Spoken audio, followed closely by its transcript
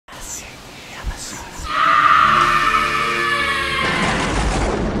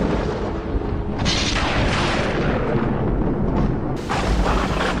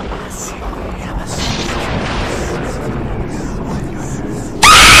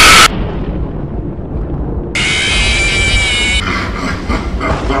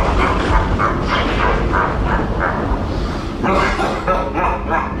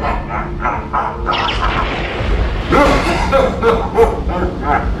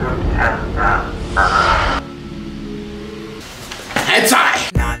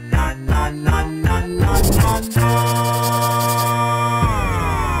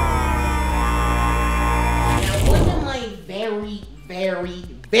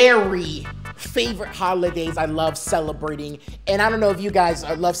very favorite holidays I love celebrating, and I don't know if you guys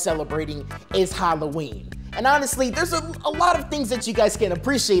love celebrating, is Halloween. And honestly, there's a lot of things that you guys can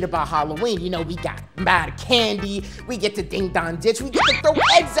appreciate about Halloween. You know, we got mad candy, we get to ding dong ditch, we get to throw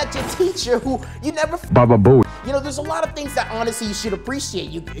eggs at your teacher who you never Baba Boo. You know, there's a lot of things that honestly you should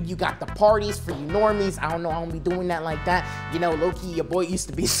appreciate. You got the parties for you normies. I don't know, I don't be doing that like that. You know, low-key, your boy used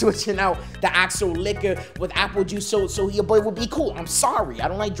to be switching out the actual liquor with apple juice so your boy would be cool. I'm sorry, I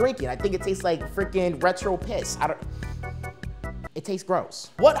don't like drinking. I think it tastes like freaking retro piss. It tastes gross.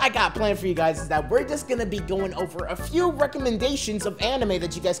 What I got planned for you guys is that we're just gonna be going over a few recommendations of anime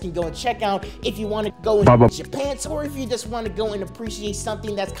that you guys can go and check out if you want to go in Japan, or if you just want to go and appreciate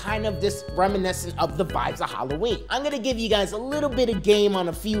something that's kind of this reminiscent of the vibes of Halloween. I'm gonna give you guys a little bit of game on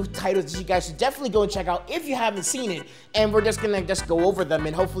a few titles that you guys should definitely go and check out if you haven't seen it, and we're just gonna go over them,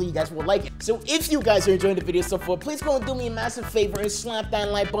 and hopefully you guys will like it. So if you guys are enjoying the video so far, please go and do me a massive favor and slap that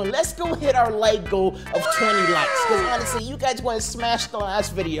like button. Let's go hit our like goal of 20 likes, because honestly, you guys want to smash the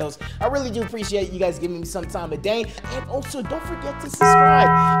last videos. I really do appreciate you guys giving me some time of day. And also, don't forget to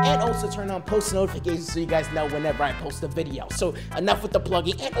subscribe and also turn on post notifications so you guys know whenever I post a video. So enough with the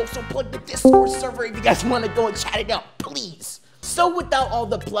plugging, and also plug the Discord server if you guys want to go and chat it up, please. So without all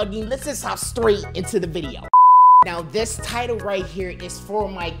the plugging, let's just hop straight into the video. Now, this title right here is for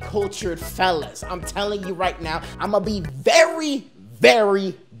my cultured fellas. I'm telling you right now, I'm gonna be very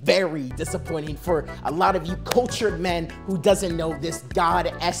disappointing for a lot of you cultured men who doesn't know this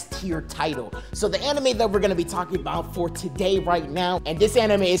God S tier title. So the anime that we're gonna be talking about for today right now, and this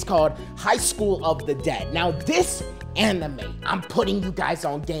anime is called High School of the Dead. Now, this anime I'm putting you guys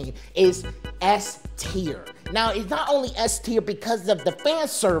on game is S tier. Now, it's not only S tier because of the fan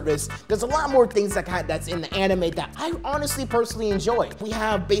service. There's a lot more things that's in the anime that I honestly personally enjoy. We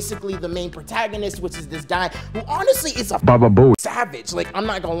have basically the main protagonist, which is this guy who honestly is a Baba Boo savage. Like, I'm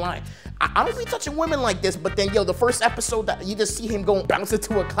not gonna lie, I don't be touching women like this, but then yo, the first episode that you just see him go bounce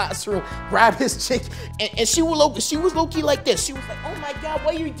into a classroom, grab his chick, and she was low-key like this. She was like, oh my god,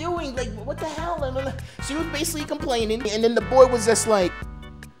 what are you doing? Like, what the hell? And she was basically complaining, and then the boy was just like,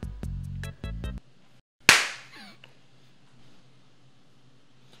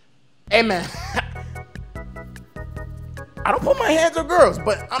 hey man, I don't put my hands on girls,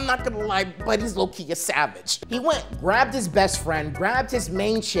 but I'm not gonna lie, Buddy's low-key a savage. He went, grabbed his best friend, grabbed his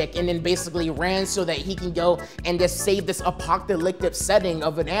main chick, and then basically ran so that he can go and just save this apocalyptic setting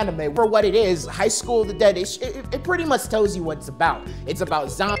of an anime. For what it is, High School of the Dead, it pretty much tells you what it's about. It's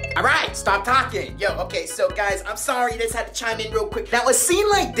about zombies. All right, stop talking. Yo, okay, so guys, I'm sorry, I just had to chime in real quick. Now, a scene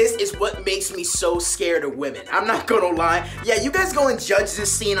like this is what makes me so scared of women. I'm not gonna lie. Yeah, you guys go and judge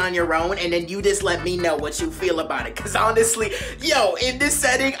this scene on your own, and then you just let me know what you feel about it, because honestly, yo, in this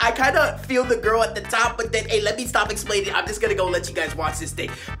setting, I kind of feel the girl at the top, but then, hey, let me stop explaining. I'm just gonna go let you guys watch this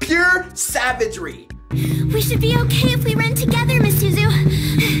thing. Pure savagery. We should be okay if we run together, Miss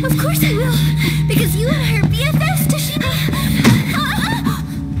Yuzu. Of course I will, because you and her BFFs, Tashina.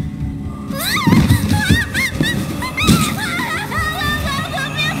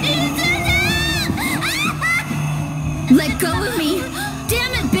 Let go of me.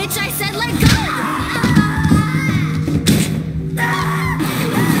 Damn it, bitch, I said let go.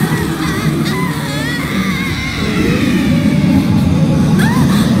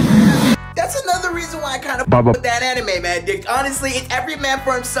 That's another reason why I kind of with that anime, man. Honestly, it's every man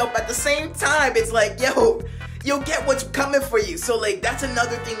for himself. At the same time, it's like, yo, you'll get what's coming for you. So, like, that's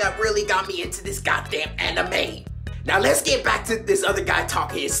another thing that really got me into this goddamn anime. Now let's get back to this other guy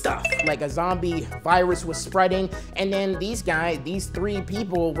talking his stuff. Like a zombie virus was spreading, and then these three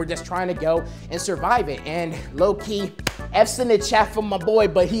people were just trying to go and survive it. And low-key, F's in the chat for my boy,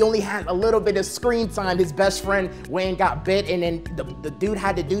 but he only had a little bit of screen time. His best friend Wayne got bit, and then the dude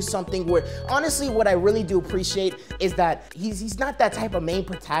had to do something where, honestly, what I really do appreciate is that he's not that type of main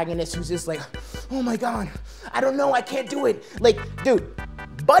protagonist who's just like, oh my god, I don't know, I can't do it. Like, dude,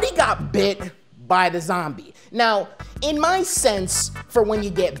 Buddy got bit by the zombie. Now, in my sense, for when you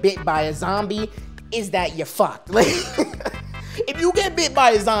get bit by a zombie, is that you're fucked. Like, if you get bit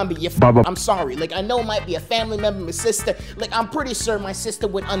by a zombie, you're fucked. I'm sorry. Like, I know it might be a family member, my sister. Like, I'm pretty sure my sister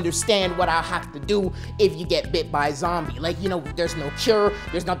would understand what I'll have to do if you get bit by a zombie. Like, you know, there's no cure.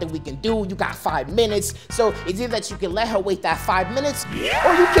 There's nothing we can do. You got 5 minutes. So it's either that you can let her wait that 5 minutes,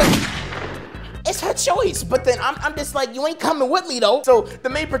 or you can... It's her choice, but then I'm just like, you ain't coming with me though. So the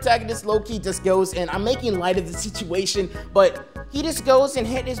main protagonist low-key just goes, and I'm making light of the situation, but he just goes and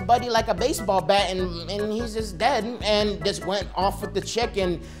hit his buddy like a baseball bat, and he's just dead, and just went off with the chick,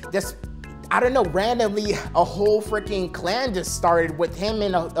 and just, I don't know, randomly a whole freaking clan just started with him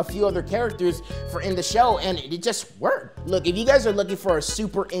and a few other characters in the show, and it just worked. Look, if you guys are looking for a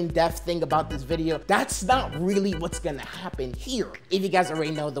super in-depth thing about this video, that's not really what's gonna happen here. If you guys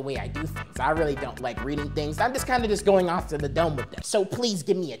already know the way I do things, I really don't like reading things. I'm just kind of just going off to the dome with them. So please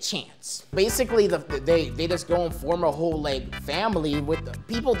give me a chance. Basically, they just go and form a whole like family with the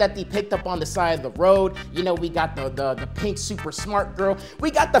people that they picked up on the side of the road. You know, we got the pink super smart girl.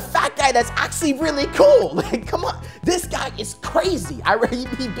 We got the fat guy that's actually really cool. Like, come on, this guy is crazy.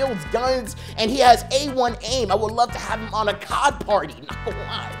 He builds guns and he has A1 aim. I would love to have him on a COD party, not gonna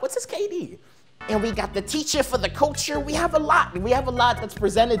lie. What's his KD? And we got the teacher for the culture. We have a lot that's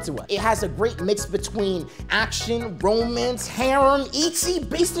presented to us. It has a great mix between action, romance, harem, ichi,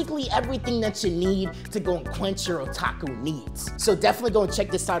 basically everything that you need to go and quench your otaku needs. So definitely go and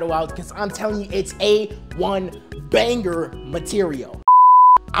check this title out, because I'm telling you, it's A1 banger material.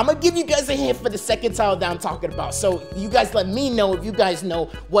 I'm gonna give you guys a hint for the second title that I'm talking about. So you guys let me know if you guys know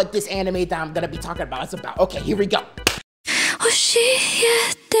what this anime that I'm gonna be talking about is about. Okay, here we go.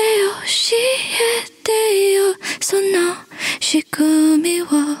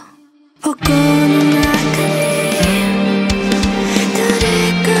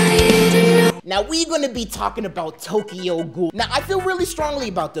 Now we're gonna be talking about Tokyo Ghoul. Now I feel really strongly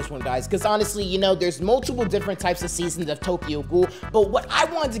about this one, guys, because honestly, you know, there's multiple different types of seasons of Tokyo Ghoul, but what I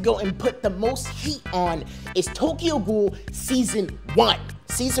wanted to go and put the most heat on is Tokyo Ghoul Season 1.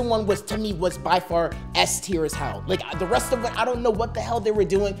 Season 1 to me was by far S tier as hell. Like the rest of it, I don't know what the hell they were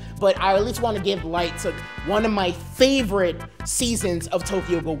doing, but I at least want to give light to one of my favorite seasons of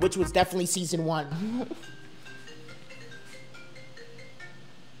Tokyo Ghoul, which was definitely Season 1.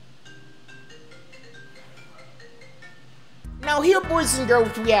 Now here, boys and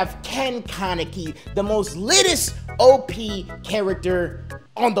girls, we have Ken Kaneki, the most litest OP character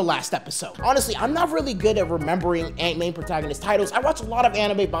on the last episode. Honestly, I'm not really good at remembering main protagonist titles. I watch a lot of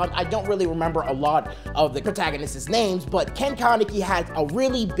anime, but I don't really remember a lot of the protagonists' names, but Ken Kaneki had a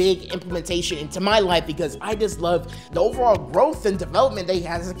really big implementation into my life because I just love the overall growth and development that he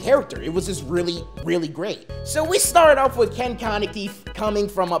has as a character. It was just really, really great. So we start off with Ken Kaneki coming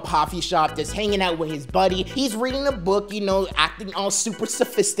from a coffee shop, just hanging out with his buddy. He's reading a book, you know, acting all super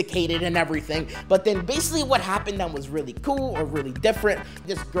sophisticated and everything, but then basically what happened that was really cool or really different,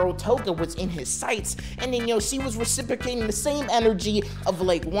 this girl Toga was in his sights, and then, you know, she was reciprocating the same energy of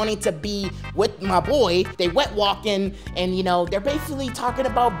like wanting to be with my boy. They went walking, and you know, they're basically talking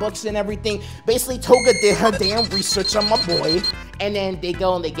about books and everything. Basically, Toga did her damn research on my boy, and then they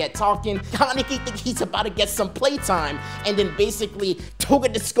go and they get talking. Kaneki thinks he's about to get some playtime, and then basically Toga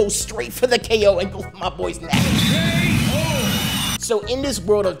just goes straight for the KO and go for my boy's neck. So in this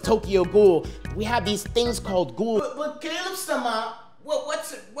world of Tokyo Ghoul, we have these things called ghoul. But Caleb-sama,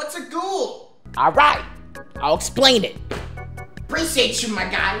 what's a ghoul? All right, I'll explain it. Appreciate you, my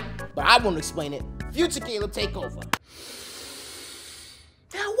guy. But I won't explain it. Future Caleb, take over.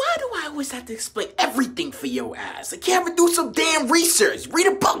 Now, why do I always have to explain everything for your ass? I can't even do some damn research. Read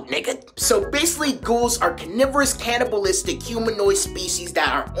a book, nigga. So basically, ghouls are carnivorous, cannibalistic humanoid species that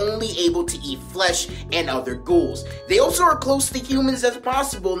are only able to eat flesh and other ghouls. They also are close to humans as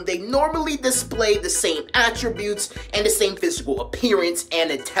possible, and they normally display the same attributes and the same physical appearance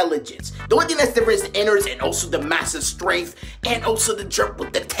and intelligence. The only thing that's different is the innards and also the massive strength and also the jump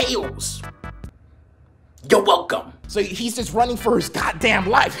with the tails. You're welcome. So he's just running for his goddamn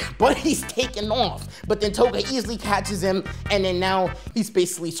life, but he's taking off. But then Toga easily catches him, and then now he's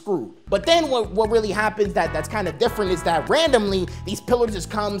basically screwed. But then what really happens that's kind of different is that randomly, these pillars just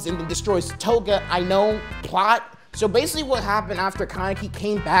comes and then destroys Toga. I know, plot. So basically what happened after Kaneki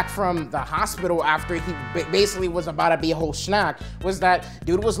came back from the hospital after he basically was about to be a whole snack was that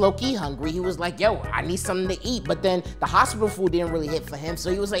dude was low-key hungry. He was like, yo, I need something to eat. But then the hospital food didn't really hit for him.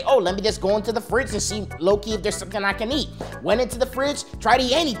 So he was like, oh, let me just go into the fridge and see low-key if there's something I can eat. Went into the fridge, tried to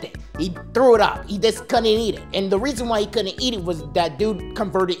eat anything. He threw it up. He just couldn't eat it. And the reason why he couldn't eat it was that dude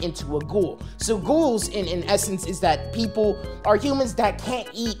converted into a ghoul. So ghouls in essence is that people are humans that can't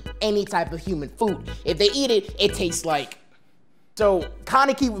eat any type of human food. If they eat it, it tastes like. So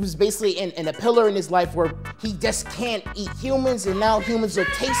Kaneki was basically in a pillar in his life where he just can't eat humans, and now humans are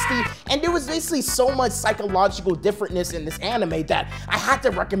tasty. And there was basically so much psychological differentness in this anime that I had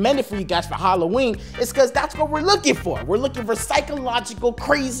to recommend it for you guys for Halloween. It's because that's what we're looking for. We're looking for psychological,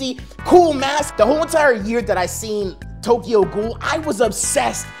 crazy, cool masks. The whole entire year that I seen Tokyo Ghoul, I was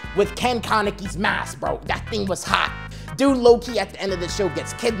obsessed with Ken Kaneki's mask, bro. That thing was hot. Dude, low-key at the end of the show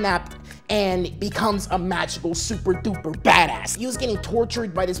gets kidnapped, and becomes a magical super duper badass. He was getting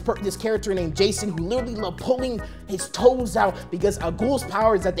tortured by this character named Jason, who literally loved pulling his toes out because a ghoul's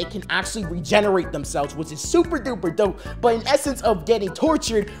power is that they can actually regenerate themselves, which is super duper dope. But in essence of getting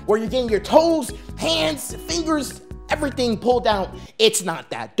tortured, where you're getting your toes, hands, fingers, everything pulled out, it's not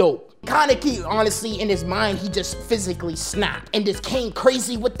that dope. Kaneki, honestly, in his mind, he just physically snapped and just came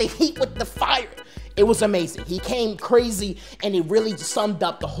crazy with the heat, with the fire. It was amazing. He came crazy and it really summed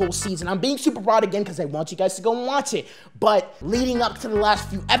up the whole season. I'm being super broad again because I want you guys to go and watch it. But leading up to the last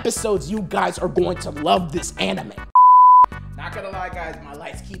few episodes, you guys are going to love this anime. Not gonna lie, guys, my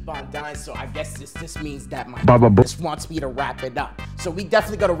lights keep on dying, so I guess this means that my just wants me to wrap it up. So we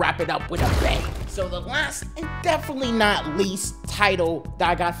definitely gotta wrap it up with a bang. So the last and definitely not least title that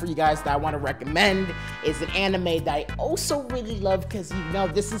I got for you guys that I want to recommend is an anime that I also really love because, you know,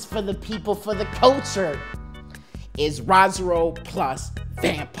 this is for the people, for the culture, is Rosario plus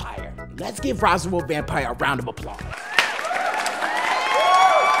Vampire. Let's give Rosario Vampire a round of applause.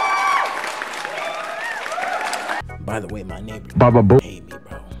 By the way, my neighbor hate me,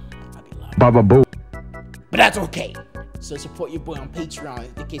 bro. I be lying. Baba Boo. But that's okay. So support your boy on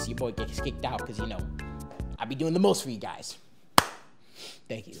Patreon in case your boy gets kicked out, because, you know, I be doing the most for you guys.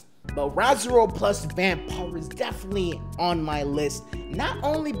 Thank you. But Rosario plus Vampire is definitely on my list, not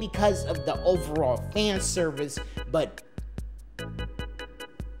only because of the overall fan service, but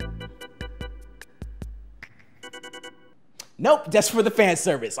nope, just for the fan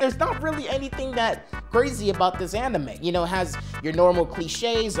service. There's not really anything that crazy about this anime. You know, it has your normal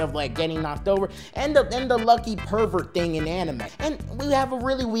cliches of like getting knocked over and the lucky pervert thing in anime. And we have a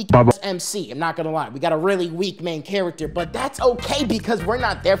really weak MC, I'm not gonna lie. We got a really weak main character, but that's okay because we're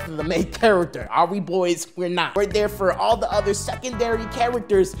not there for the main character. Are we, boys? We're not. We're there for all the other secondary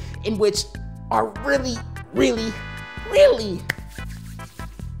characters in which are really, really, really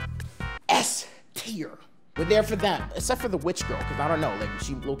S tier. We're there for them, except for the witch girl, because I don't know, like,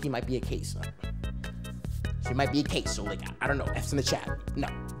 she low-key might be a case. She might be a case, so like, I don't know, F's in the chat. No,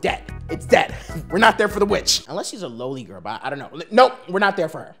 dead. It's dead. We're not there for the witch. Unless she's a lowly girl, but I don't know. Nope, we're not there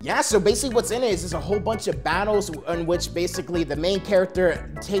for her. Yeah, so basically what's in it is there's a whole bunch of battles in which basically the main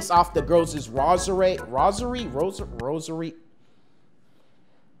character takes off the girls' rosary.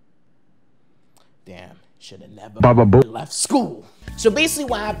 Damn, should have never left school. So basically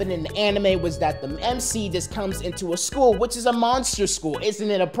what happened in the anime was that the MC just comes into a school, which is a monster school. Isn't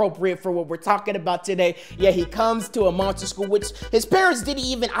it appropriate for what we're talking about today? Yeah, he comes to a monster school, which his parents didn't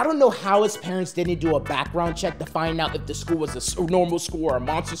even, I don't know how his parents didn't do a background check to find out if the school was a normal school or a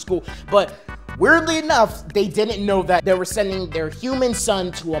monster school, but weirdly enough, they didn't know that they were sending their human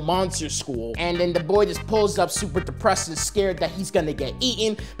son to a monster school. And then the boy just pulls up super depressed and scared that he's gonna get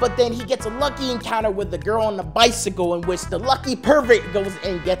eaten. But then he gets a lucky encounter with the girl on the bicycle in which the lucky pervert goes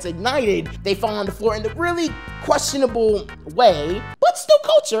and gets ignited. They fall on the floor in a really questionable way, but still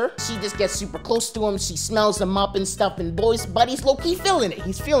culture. She just gets super close to him. She smells him up and stuff, and buddy's low-key feeling it.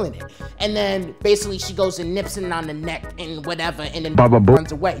 He's feeling it. And then basically she goes and nips him on the neck and whatever, and then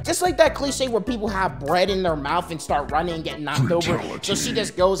runs away. Just like that cliche where people have bread in their mouth and start running and get knocked over. So she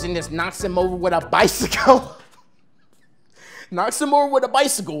just goes and just knocks him over with a bicycle. Knocks him over with a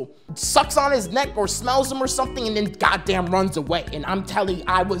bicycle, sucks on his neck or smells him or something, and then goddamn runs away. And I'm telling you,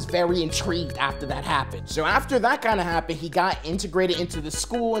 I was very intrigued after that happened. So after that kind of happened, he got integrated into the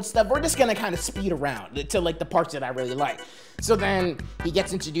school and stuff. We're just gonna kind of speed around to like the parts that I really like. So then he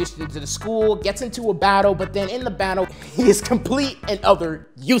gets introduced into the school, gets into a battle, but then in the battle, he is complete and utter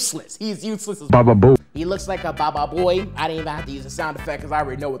useless. He's useless as Baba Boo. He looks like a Baba Boy. I didn't even have to use a sound effect because I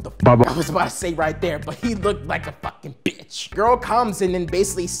already know what the fuck I was about to say right there, but he looked like a fucking bitch. Girl comes and then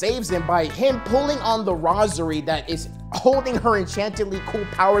basically saves him by him pulling on the rosary that is holding her enchantedly cool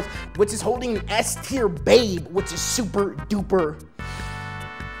powers, which is holding an S-tier babe, which is super duper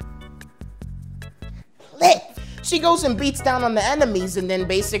lit. She goes and beats down on the enemies and then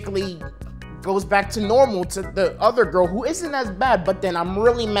basically goes back to normal to the other girl who isn't as bad, but then I'm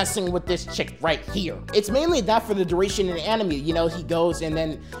really messing with this chick right here. It's mainly that for the duration in the anime, you know, he goes and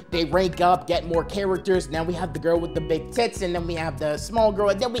then they rank up, get more characters. Now we have the girl with the big tits, and then we have the small girl,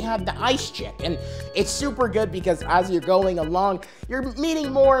 and then we have the ice chick. And it's super good because as you're going along, you're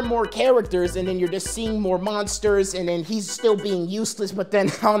meeting more and more characters, and then you're just seeing more monsters, and then he's still being useless. But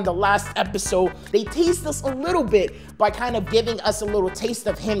then on the last episode, they teased us a little bit by kind of giving us a little taste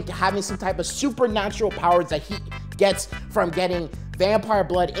of him having some type of supernatural powers that he gets from getting vampire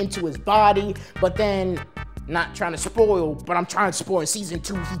blood into his body. But then not trying to spoil, but I'm trying to spoil. In season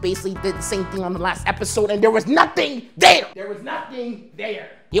 2, he basically did the same thing on the last episode, and there was nothing there. There was nothing there.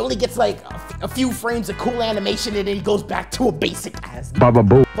 He only gets like a few frames of cool animation, and then he goes back to a basic ass.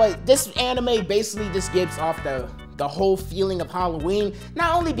 But this anime basically just gives off the whole feeling of Halloween,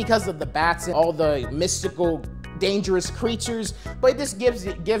 not only because of the bats and all the mystical, dangerous creatures, but it just gives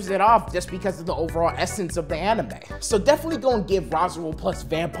it off just because of the overall essence of the anime. So definitely go and give Rosario plus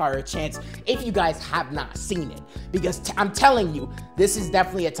Vampire a chance if you guys have not seen it, because I'm telling you, this is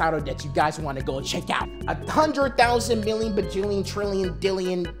definitely a title that you guys want to go check out. 100,000 million bajillion trillion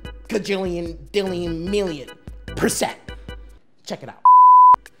dillion gajillion dillion million%. Check it out.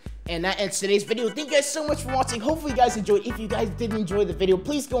 And that ends today's video. Thank you guys so much for watching. Hopefully you guys enjoyed. If you guys did enjoy the video,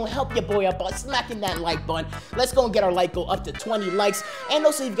 please go and help your boy out by smacking that like button. Let's go and get our like goal up to 20 likes. And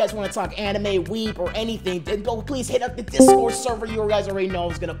also, if you guys want to talk anime, weeb, or anything, then go please hit up the Discord server. You guys already know I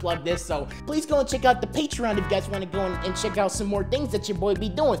was going to plug this. So please go and check out the Patreon if you guys want to go and check out some more things that your boy be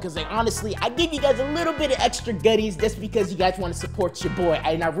doing. Because honestly, I give you guys a little bit of extra goodies just because you guys want to support your boy.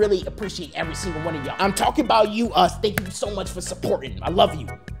 And I really appreciate every single one of y'all. I'm talking about you, us. Thank you so much for supporting. I love you.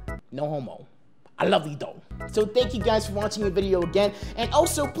 No homo. I love you though. So thank you guys for watching the video again. And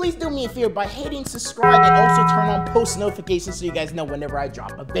also, please do me a favor by hitting subscribe and also turn on post notifications so you guys know whenever I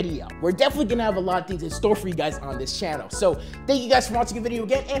drop a video. We're definitely gonna have a lot of things in store for you guys on this channel. So thank you guys for watching the video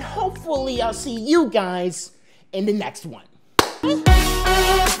again, and hopefully I'll see you guys in the next one.